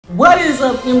What is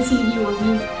up, MTV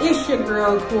Review? It's your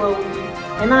girl, Chloe,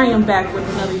 and I am back with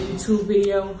another YouTube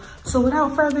video. So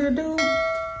without further ado,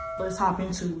 let's hop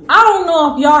into it. I don't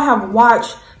know if y'all have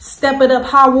watched Step It Up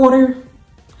High Water,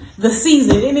 the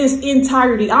season in its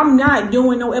entirety. I'm not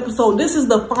doing no episode. This is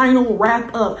the final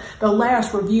wrap up, the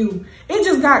last review. It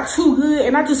just got too good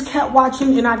and I just kept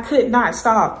watching and I could not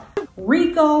stop.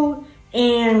 Rico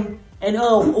and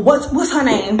what's her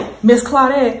name? Miss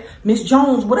Claudette, Miss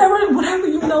Jones, whatever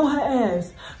you know her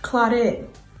as, Claudette.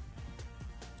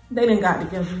 They done got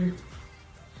together.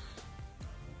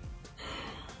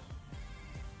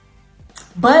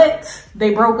 But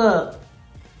they broke up.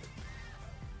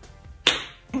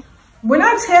 When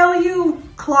I tell you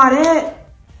Claudette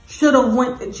should have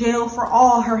went to jail for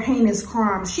all her heinous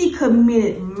crimes, she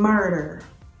committed murder.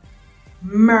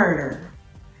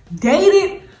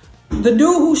 Dated the dude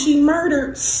who she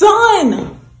murdered, son,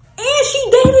 and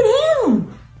she dated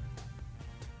him.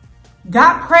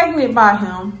 Got pregnant by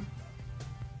him.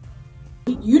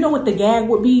 You know what the gag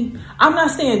would be? I'm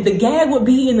not saying the gag would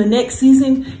be in the next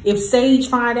season if Sage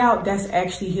find out that's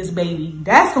actually his baby.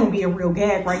 That's gonna be a real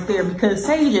gag right there, because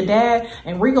Sage a dad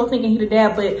and Rico thinking he the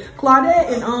dad, but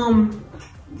Claudette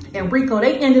and Rico,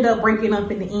 they ended up breaking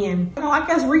up in the end. You know, I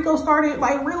guess Rico started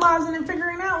like realizing and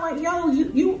figuring out like, yo,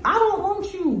 I don't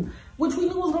want you, which we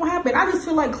knew was gonna happen. I just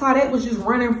feel like Claudette was just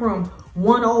running from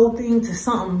one old thing to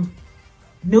something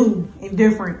new and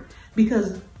different,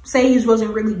 because Sage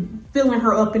wasn't really filling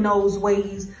her up in those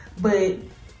ways, but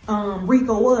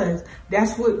Rico was.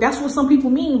 That's what some people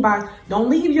mean by don't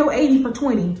leave your 80 for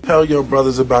 20. Tell your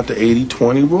brothers about the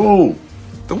 80-20 rule.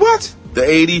 The what? The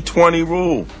 80-20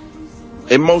 rule.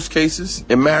 In most cases,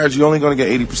 in marriage, you're only going to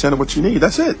get 80% of what you need.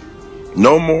 That's it.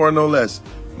 No more, no less.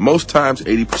 Most times,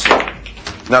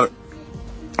 80%. Now,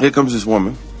 here comes this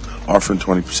woman offering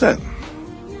 20%.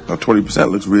 Now,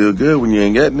 20% looks real good when you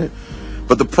ain't getting it.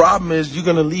 But the problem is you're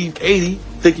going to leave 80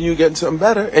 thinking you're getting something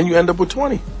better, and you end up with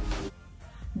 20.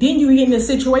 Then you get in a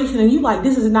situation and you like,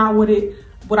 this is not what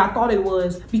I thought it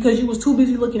was, because you was too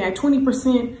busy looking at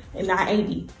 20% and not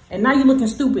 80. And now you're looking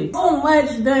stupid. So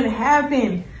much done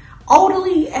happened.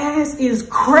 Odali ass is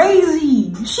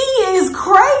crazy. She is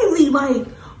crazy. Like,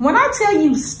 when I tell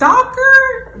you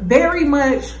stalker, very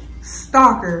much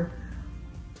stalker.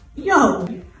 Yo,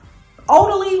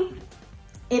 Odali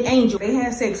and Angel, they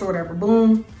had sex or whatever,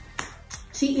 boom.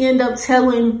 She ended up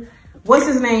telling, what's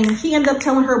his name? She ended up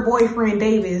telling her boyfriend,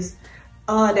 Davis,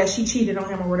 that she cheated on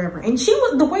him or whatever. And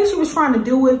the way she was trying to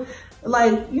do it,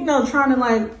 like, you know, trying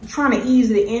to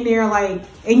ease it in there, like,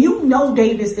 and you know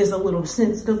Davis is a little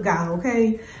sensitive guy,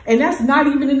 okay? And that's not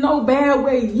even in no bad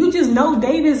way. You just know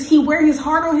Davis, he wear his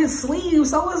heart on his sleeve.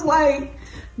 So it's like,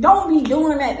 don't be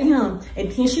doing that to him.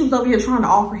 And then she was over here trying to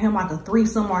offer him like a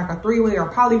threesome or like a three-way or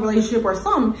poly relationship or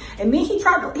something. And then he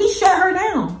shut her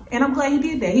down. And I'm glad he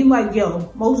did that. He like,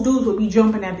 yo, most dudes would be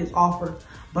jumping at this offer,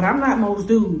 but I'm not most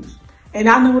dudes. And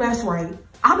I know that's right.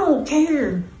 I don't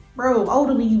care. Bro,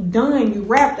 Odali, you done, you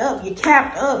wrapped up, you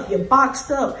capped up, you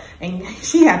boxed up. And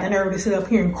she had the nerve to sit up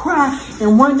here and cry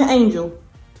and run to Angel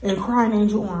and cry in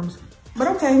Angel arms. But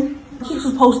okay, Marquise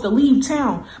was supposed to leave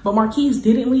town, but Marquise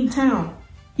didn't leave town.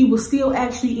 He was still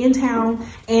actually in town,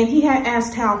 and he had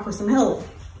asked Tal for some help.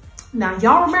 Now,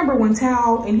 y'all remember when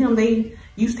Tal and him, they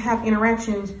used to have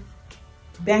interactions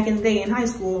back in the day in high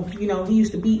school. You know, he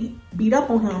used to beat up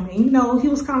on him, and you know, he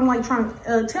was kind of like trying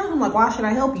to tell him like, why should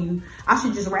I help you? I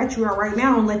should just rat you out right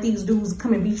now and let these dudes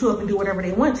come and beat you up and do whatever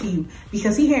they want to you,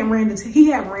 because he had ran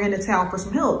to Tal for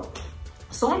some help.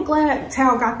 So I'm glad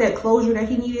Tal got that closure that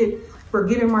he needed for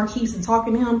getting Marquise and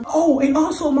talking to him. Oh, and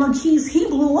also Marquise, he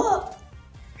blew up.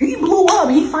 He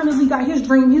finally got his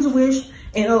dream, his wish.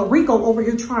 And Rico over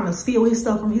here trying to steal his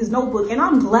stuff from his notebook. And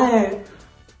I'm glad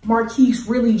Marquise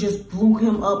really just blew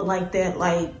him up like that.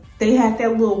 Like, they had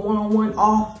that little one-on-one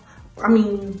off,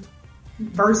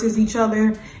 versus each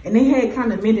other. And they had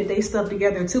kind of mended their stuff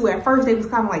together too. At first, they was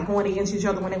kind of like going against each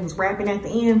other when they was rapping at the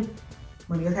end.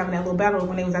 When they was having that little battle,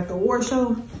 when they was at the award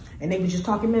show. And they was just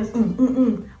talking mess,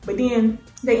 But then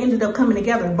they ended up coming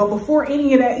together. But before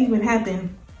any of that even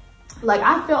happened, like,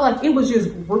 I felt like it was just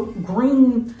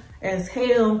green as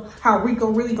hell how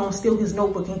Rico really gonna steal his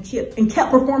notebook and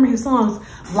kept performing his songs,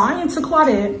 lying to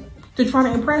Claudette to try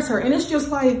to impress her. And it's just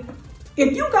like,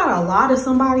 if you got a lot of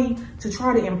somebody to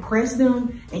try to impress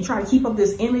them and try to keep up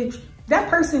this image,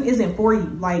 that person isn't for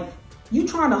you. Like, you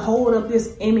trying to hold up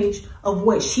this image of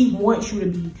what she wants you to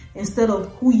be instead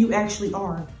of who you actually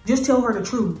are. Just tell her the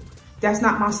truth. That's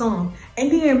not my son.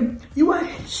 And then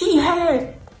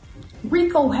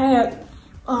Rico had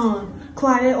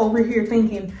Claudette over here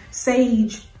thinking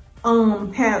Sage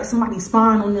had somebody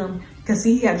spying on them Cause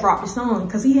he had dropped the song,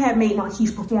 cause he had made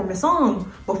Marquise perform the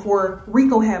song before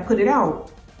Rico had put it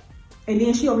out. And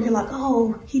then she over here like,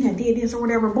 oh, he done did this or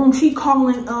whatever. Boom, she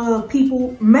calling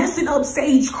people, messing up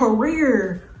Sage's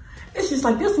career. It's just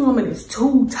like, this woman is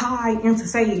too tied into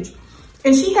Sage.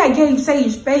 And she had gave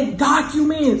Sage fake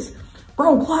documents.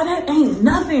 Bro, Claudette ain't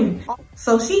nothing.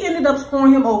 So she ended up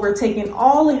screwing him over, taking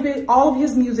all of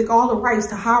his music, all the rights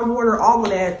to High Water, all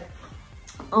of that.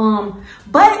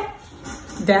 But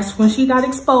that's when she got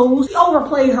exposed. She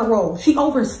overplayed her role. She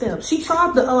overstepped. She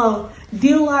tried to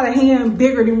deal out of hand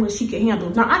bigger than what she could handle.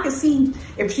 Now I could see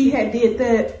if she had did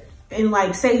that and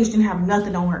like Sage didn't have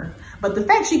nothing on her. But the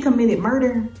fact she committed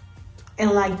murder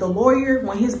and like the lawyer,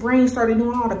 when his brain started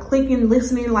doing all the clicking,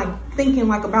 listening, like thinking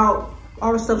like about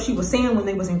all the stuff she was saying when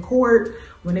they was in court,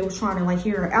 when they was trying to like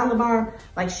hear her alibi,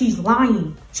 like she's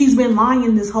lying. She's been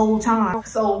lying this whole time.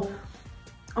 So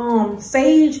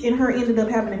Sage and her ended up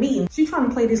having a meeting. She's trying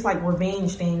to play this like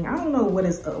revenge thing. I don't know what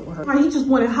is up with her. He just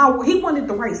wanted he wanted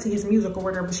the rights to his music or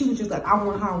whatever. She was just like, I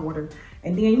want High Water.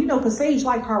 And then, you know, cause Sage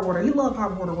liked High Water. He loved High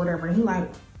Water or whatever. And he like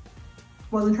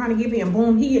wasn't trying to give in.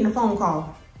 Boom, he getting a phone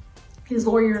call. His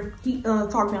lawyer, he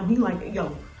talked to him. He like,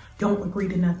 yo, don't agree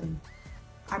to nothing.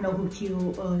 I know who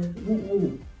killed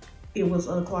it was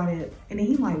Claudette. And then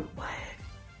he like, what?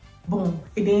 Boom.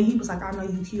 And then he was like, I know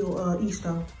you killed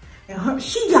Easto. And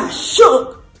she got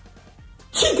shook.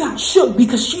 She got shook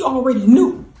because she already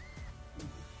knew.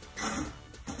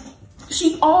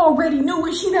 She already knew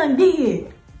what she done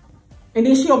did. And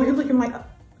then she over here looking like,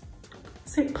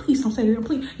 say, please don't say that,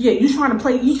 please. Yeah, you trying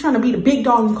to be the big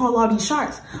dog and call all these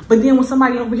shots. But then when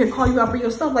somebody over here call you out for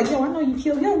your stuff, like, yo, I know you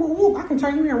killed him. Whoop, I can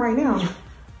turn you in right now.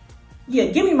 Yeah,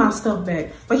 give me my stuff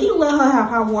back. But he let her have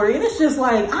High Water. And it's just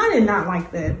like, I did not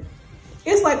like that.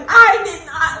 It's like, I did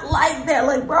not like that.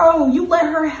 Like, bro, you let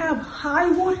her have High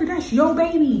Water. That's your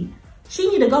baby. She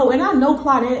need to go. And I know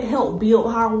Claudette helped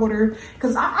build High Water.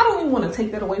 Because I don't even want to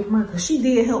take that away from her. Because she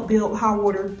did help build High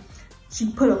Water. She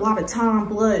put a lot of time,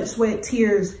 blood, sweat,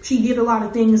 tears. She did a lot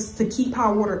of things to keep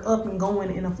High Water up and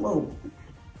going and afloat.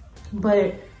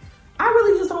 But I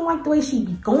really just don't like the way she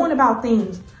be going about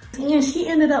things. And she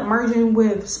ended up merging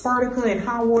with Spartica and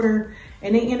High Water.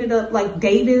 And they ended up like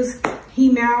Davis. He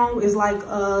now is like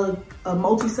a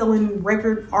multi-selling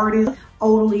record artist.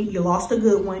 Odalee, you lost a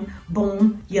good one.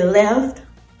 Boom, you left.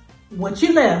 What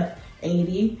you left?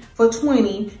 80 for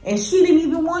 20. And she didn't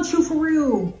even want you for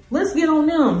real. Let's get on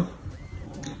them.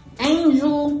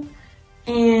 Angel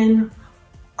and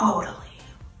Odalee.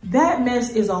 That mess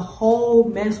is a whole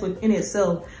mess within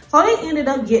itself. So they ended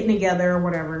up getting together or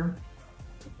whatever.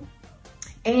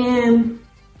 And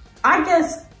I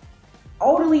guess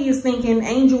Odalee is thinking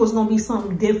Angel is gonna be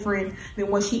something different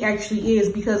than what she actually is,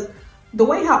 because the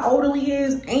way how Odalee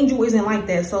is, Angel isn't like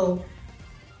that. So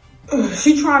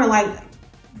she trying to like,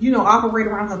 you know, operate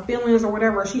around her feelings or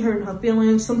whatever. She hurting her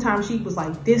feelings. Sometimes she was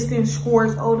like distant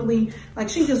towards Odalee. Like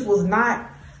she just was not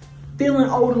feeling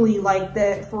Odalee like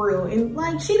that for real. And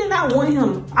like she did not want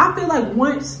him. I feel like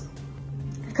once,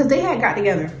 because they had got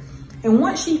together. And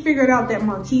once she figured out that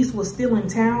Marquise was still in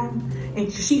town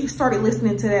and she started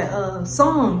listening to that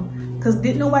song, because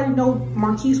didn't nobody know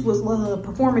Marquise was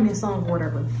performing this song or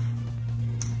whatever.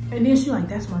 And then she like,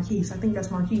 that's Marquise. I think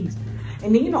that's Marquise.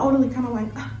 And then, you know, Odalee kind of like,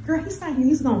 oh, girl, he's not here.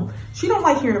 He's gone. She don't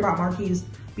like hearing about Marquise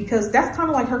because that's kind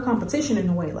of like her competition in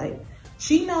a way. Like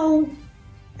she know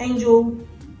Angel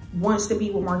wants to be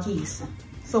with Marquise.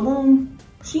 So boom,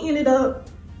 she ended up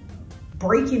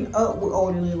breaking up with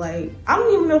Odalee. Like, I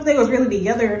don't even know if they was really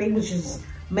together or they was just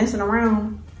messing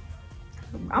around.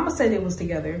 I'm gonna say they was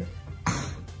together.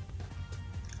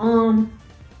 And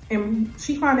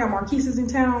she found out Marquise is in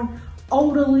town.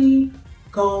 Odalee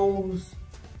goes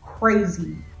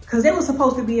crazy because they were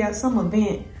supposed to be at some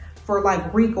event for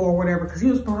like Rico or whatever, because he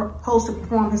was supposed to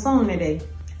perform his song that day.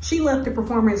 She left the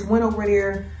performance, went over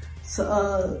there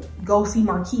to go see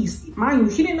Marquise. Mind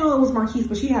you, she didn't know it was Marquise,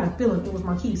 but she had a feeling it was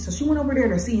Marquise. So she went over there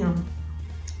to see him.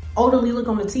 Odalee look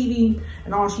on the TV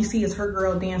and all she sees is her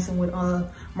girl dancing with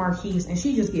Marquise, and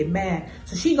she just get mad.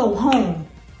 So she go home.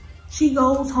 She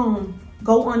goes home,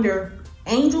 go under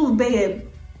Angel's bed,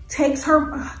 takes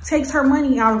her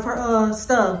money out of her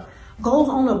stuff, goes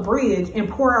on a bridge and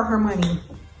pour out her money.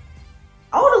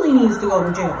 Odalee needs to go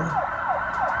to jail.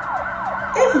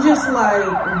 It's just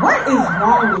like, what is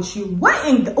wrong with you?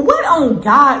 What on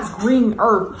God's green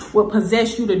earth would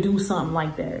possess you to do something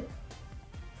like that?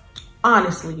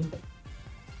 Honestly.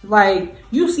 Like,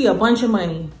 you see a bunch of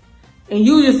money and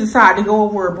you just decide to go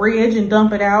over a bridge and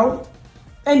dump it out.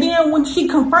 And then when she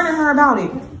confronted her about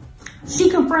it,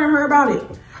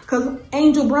 because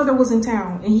Angel brother was in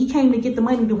town and he came to get the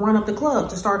money to run up the club,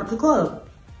 to start up the club.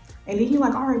 And then he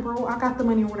like, all right, bro, I got the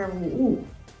money or whatever. Ooh.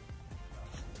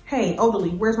 Hey, elderly,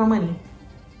 where's my money?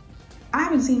 I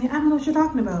haven't seen it. I don't know what you're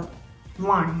talking about.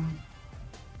 Lying.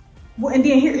 Well, and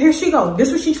then here she go. This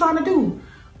is what she's trying to do.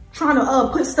 Trying to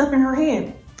put stuff in her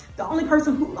head. The only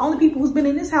people who's been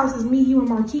in this house is me, you, and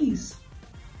Marquise.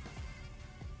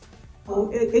 Oh,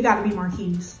 it gotta be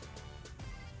Marquise.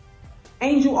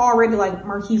 Angel already like,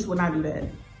 Marquise would not do that.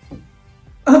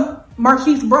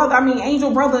 Marquise brother,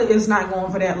 Angel brother is not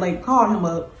going for that. Like, call him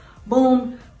up.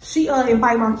 Boom. She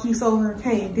invite Marquise over.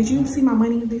 Hey, did you see my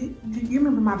money? Did you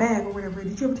remember my bag or whatever?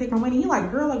 Did you ever take my money? He like,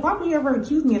 girl, like, why would you ever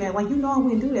accuse me of that? Like, you know I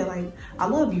wouldn't do that. Like, I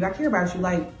love you. I care about you.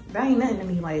 Like, that ain't nothing to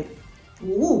me. Like,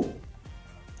 woo.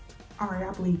 All right,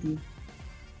 I believe you.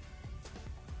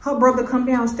 Her brother come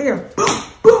downstairs. Boom,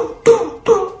 boom, boom,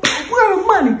 boom. Where the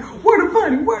money? Where the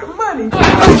money? Where the money?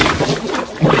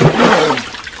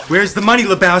 Where's the money,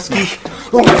 Lebowski?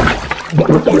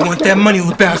 You want that money,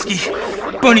 Lebowski?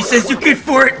 Bunny says you're good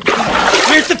for it.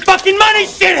 Where's the fucking money,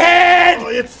 shithead? I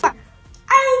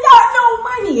ain't got no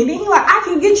money. And then he like, I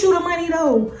can get you the money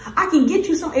though. I can get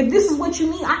you some. If this is what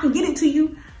you need, I can get it to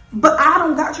you. But I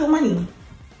don't got your money.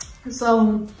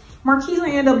 So Marquise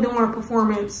ended up doing a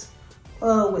performance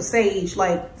with Sage,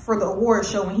 like for the award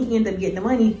show, and he ended up getting the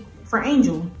money for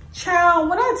Angel. Child,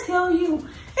 when I tell you,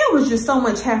 it was just so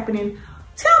much happening.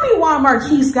 Tell me why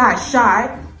Marquise got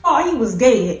shot. Oh, he was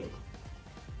dead.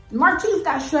 Marquise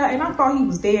got shot and I thought he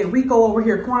was dead. Rico over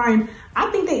here crying.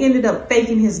 I think they ended up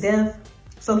faking his death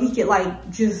so he could like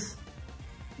just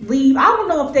leave. I don't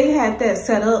know if they had that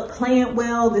set up, planned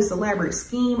well, this elaborate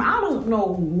scheme. I don't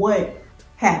know what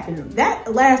happened.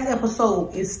 That last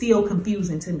episode is still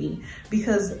confusing to me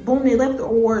because boom, they left the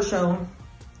award show.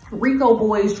 Rico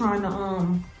boys trying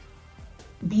to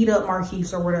beat up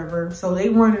Marquise or whatever. So they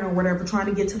running or whatever, trying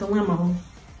to get to the limo.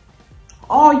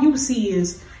 All you see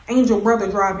is Angel brother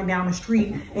driving down the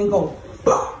street and go,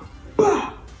 bah,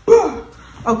 bah, bah.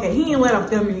 Okay, he didn't let up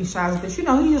them many shots, but you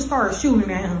know, he just started shooting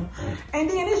at him. And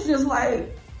then it's just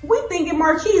like, we thinking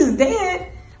Marquise is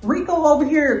dead. Rico over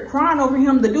here crying over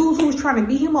him. The dudes who was trying to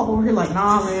beat him up over here like,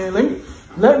 nah, man,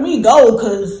 let me go,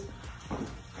 cause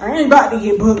I ain't about to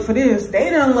get booked for this. They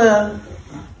done left.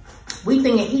 We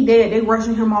thinking he dead. They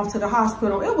rushing him off to the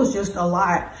hospital. It was just a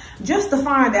lot. Just to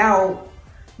find out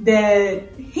that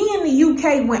he in the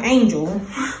UK with Angel.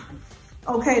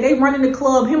 Okay, they running the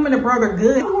club, him and the brother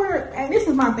good. And this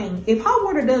is my thing. If Hot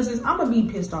Water does this, I'm gonna be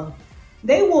pissed off.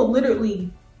 They will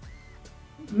literally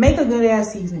make a good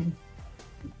ass season,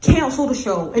 cancel the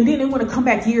show, and then they want to come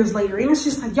back years later. And it's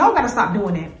just like, y'all gotta stop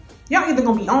doing that. Y'all either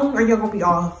gonna be on or y'all gonna be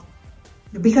off.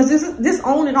 Because this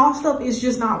on and off stuff is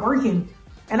just not working.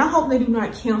 And I hope they do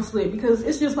not cancel it because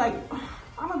it's just like,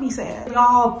 I'm gonna be sad.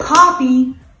 Y'all,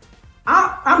 Poppy,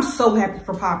 I'm so happy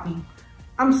for Poppy.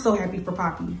 I'm so happy for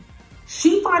Poppy.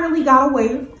 She finally got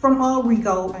away from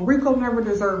Rico. Rico never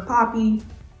deserved Poppy.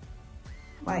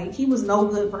 Like, he was no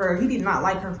good for her. He did not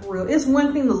like her for real. It's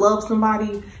one thing to love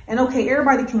somebody. And okay,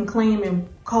 everybody can claim and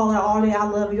call out all day, I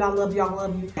love you, I love you, I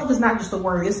love you. It's not just a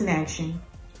word, it's an action.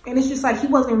 And it's just like, he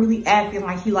wasn't really acting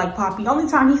like he liked Poppy. The only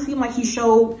time he seemed like he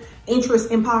showed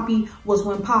interest in Poppy was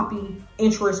when Poppy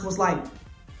interest was like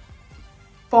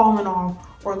falling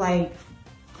off or like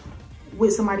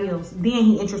with somebody else. Then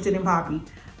he interested in Poppy.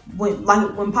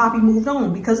 When Poppy moved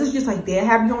on, because it's just like, they'll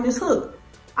have you on this hook.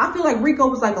 I feel like Rico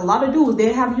was like, a lot of dudes,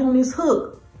 they'll have you on this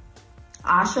hook.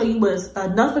 I'll show you was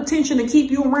enough attention to keep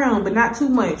you around, but not too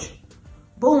much.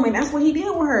 Boom, and that's what he did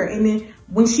with her. And then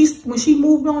when she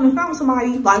moved on and found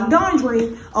somebody like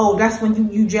Dondre, oh, that's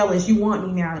when you jealous, you want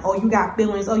me now. Oh, you got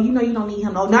feelings. Oh, you know you don't need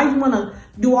him. Oh, now you want to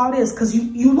do all this because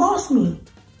you lost me.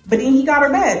 But then he got her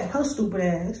back, her stupid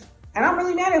ass. And I'm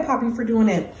really mad at Poppy for doing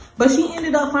that. But she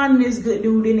ended up finding this good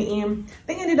dude in the end.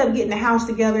 They ended up getting a house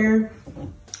together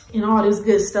and all this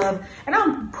good stuff. And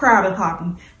I'm proud of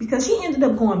Poppy because she ended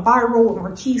up going viral with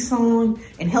Marquise song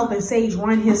and helping Sage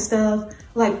run his stuff.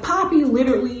 Like, Poppy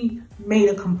literally made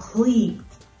a complete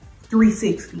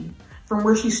 360 from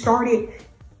where she started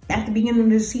at the beginning of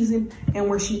this season and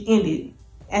where she ended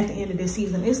at the end of this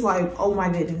season. It's like, oh my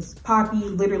goodness, Poppy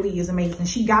literally is amazing.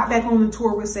 She got back on the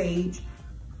tour with Sage.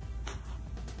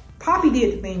 Poppy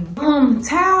did the thing.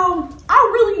 Tao, I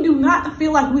really do not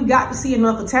feel like we got to see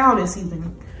enough of Tao this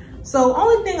season. So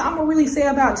only thing I'm gonna really say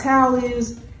about Tao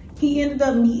is he ended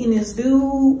up meeting this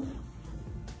dude.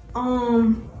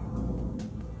 And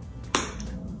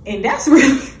that's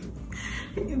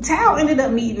really, Tao ended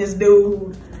up meeting this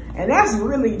dude. And that's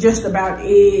really just about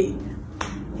it.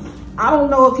 I don't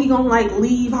know if he gonna like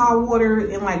leave Hot Water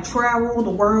and like travel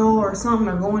the world or something,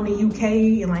 or go in the UK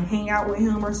and like hang out with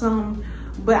him or something.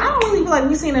 But I don't really feel like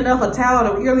we've seen enough of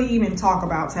Tal to really even talk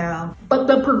about Tal. But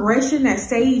the progression that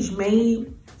Sage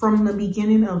made from the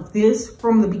beginning of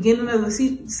the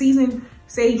season,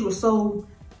 Sage was so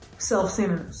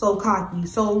self-centered, so cocky,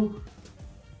 so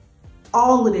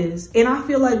all of this. And I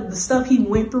feel like the stuff he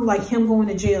went through, like him going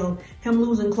to jail, him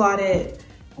losing Claudette,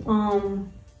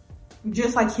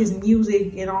 just like his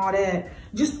music and all that,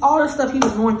 just all the stuff he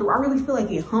was going through, I really feel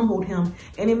like it humbled him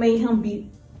and it made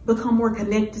him become more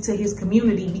connected to his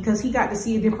community because he got to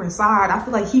see a different side. I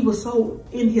feel like he was so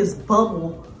in his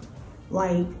bubble,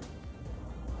 like,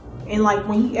 and like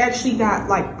when he actually got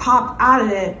like popped out of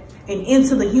that and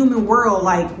into the human world,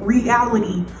 like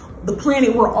reality, the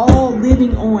planet we're all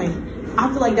living on, I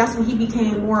feel like that's when he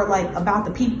became more like about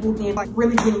the people and like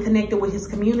really getting connected with his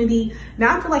community.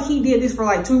 Now I feel like he did this for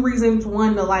like 2 reasons.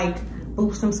 1, to like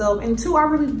boost himself, and 2, I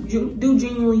really do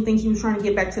genuinely think he was trying to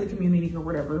get back to the community or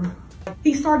whatever.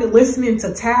 He started listening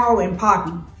to Tal and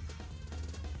Poppy.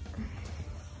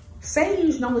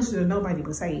 Sage don't listen to nobody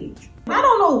but Sage. I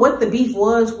don't know what the beef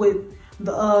was with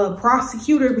the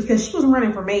prosecutor, because she was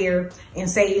running for mayor and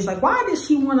Sage, like, why did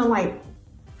she want to like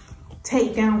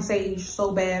take down Sage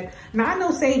so bad? Now I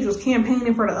know Sage was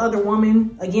campaigning for the other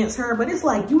woman against her, but it's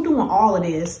like, you doing all of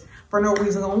this for no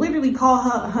reason. Gonna literally call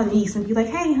her niece and be like,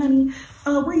 hey honey,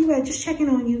 where you at? Just checking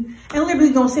on you. And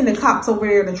literally gonna send the cops over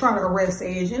there to try to arrest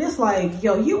Sage. And it's like,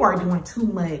 yo, you are doing too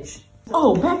much.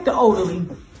 Oh, back to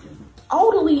Odalie.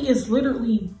 Odalie is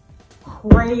literally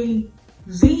crazy.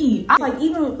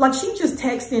 Even like she just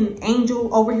texting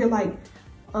Angel over here like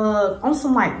on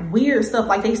some like weird stuff,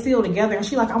 like they still together, and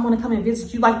she like, I want to come and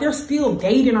visit you, like they're still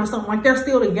dating or something, like they're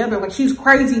still together. Like she's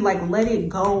crazy, like let it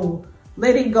go,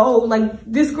 like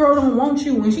this girl don't want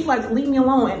you, and she like, leave me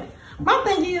alone. And my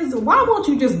thing is, why won't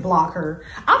you just block her?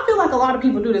 I feel like a lot of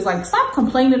people do this, like stop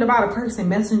complaining about a person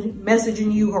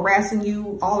messaging you, harassing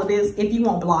you, all of this, if you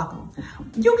won't block them.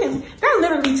 You can, that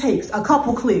literally takes a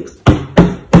couple clicks,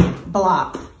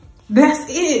 block, that's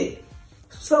it.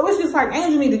 So it's just like,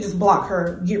 Angel need to just block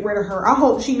her, get rid of her. I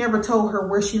hope she never told her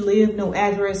where she lived, no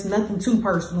address, nothing too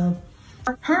personal.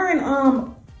 Her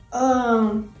and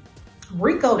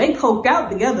Rico, they coked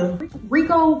out together.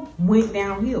 Rico went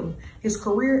downhill. His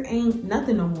career ain't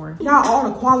nothing no more. He got all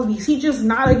the qualities. He just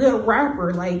not a good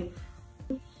rapper. Like,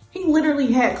 he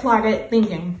literally had Claudette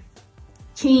thinking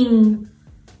King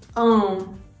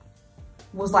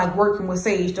was like working with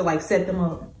Sage to like set them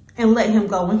up and let him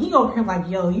go. And he over here like,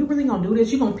 yo, you really gonna do this?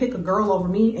 You gonna pick a girl over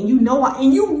me? And you know I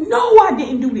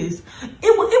didn't do this.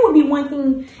 It would be one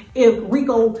thing if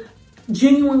Rico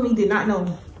genuinely did not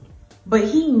know. But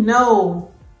he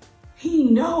know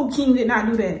King did not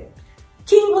do that.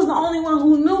 King was the only one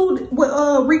who knew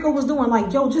what Rico was doing.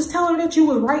 Like, yo, just tell her that you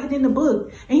was writing in the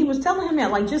book. And he was telling him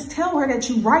that, like, just tell her that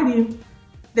you writing,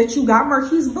 that you got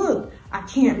Marquis' book. I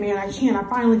can't, man, I can't. I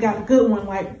finally got a good one.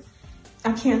 Like,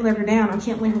 I can't let her down. I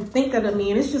can't let her think of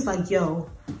me. And it's just like, yo,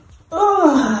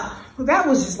 that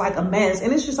was just like a mess.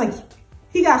 And it's just like,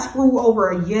 he got screwed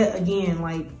over yet again.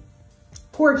 Like,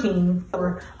 poor King.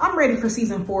 I'm ready for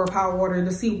season 4 of Power Water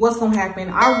to see what's gonna happen.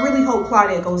 I really hope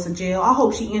Claudette goes to jail. I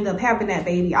hope she ends up having that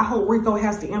baby. I hope Rico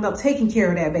has to end up taking care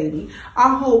of that baby.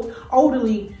 I hope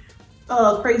Odalie,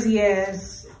 crazy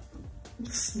ass,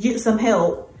 get some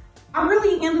help. I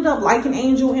really ended up liking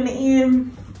Angel in the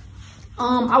end.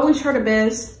 I wish her the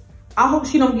best. I hope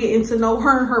she don't get into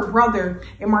her and her brother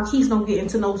and Marquis don't get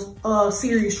into no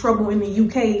serious trouble in the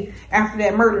UK after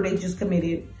that murder they just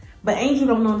committed. But Angel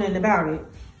don't know nothing about it.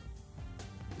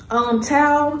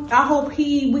 Tal, I hope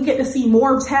we get to see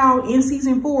more of Tal in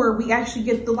season 4. We actually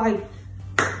get to like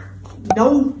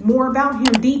know more about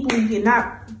him deeply and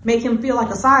not make him feel like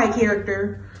a side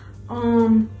character.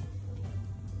 And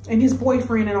his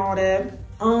boyfriend and all that.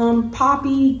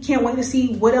 Poppy, can't wait to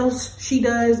see what else she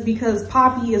does because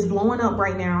Poppy is blowing up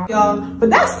right now, y'all.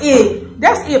 But that's it.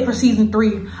 That's it for season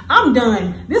 3. I'm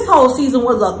done. This whole season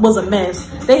was a mess.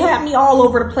 They had me all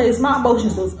over the place. My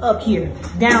emotions was up here,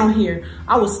 down here.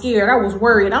 I was scared. I was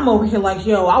worried. I'm over here like,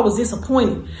 yo, I was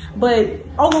disappointed. But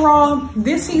overall,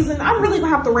 this season, I'm really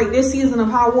gonna have to rate this season of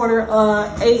Hot Water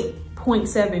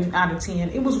 8.7 out of 10.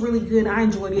 It was really good. I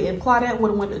enjoyed it. If Claudette would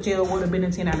have went to jail, would have been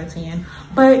a 10 out of 10.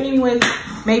 But anyway,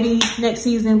 maybe next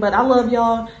season. But I love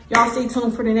y'all. Y'all stay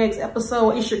tuned for the next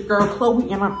episode. It's your girl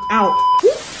Chloe and I'm out.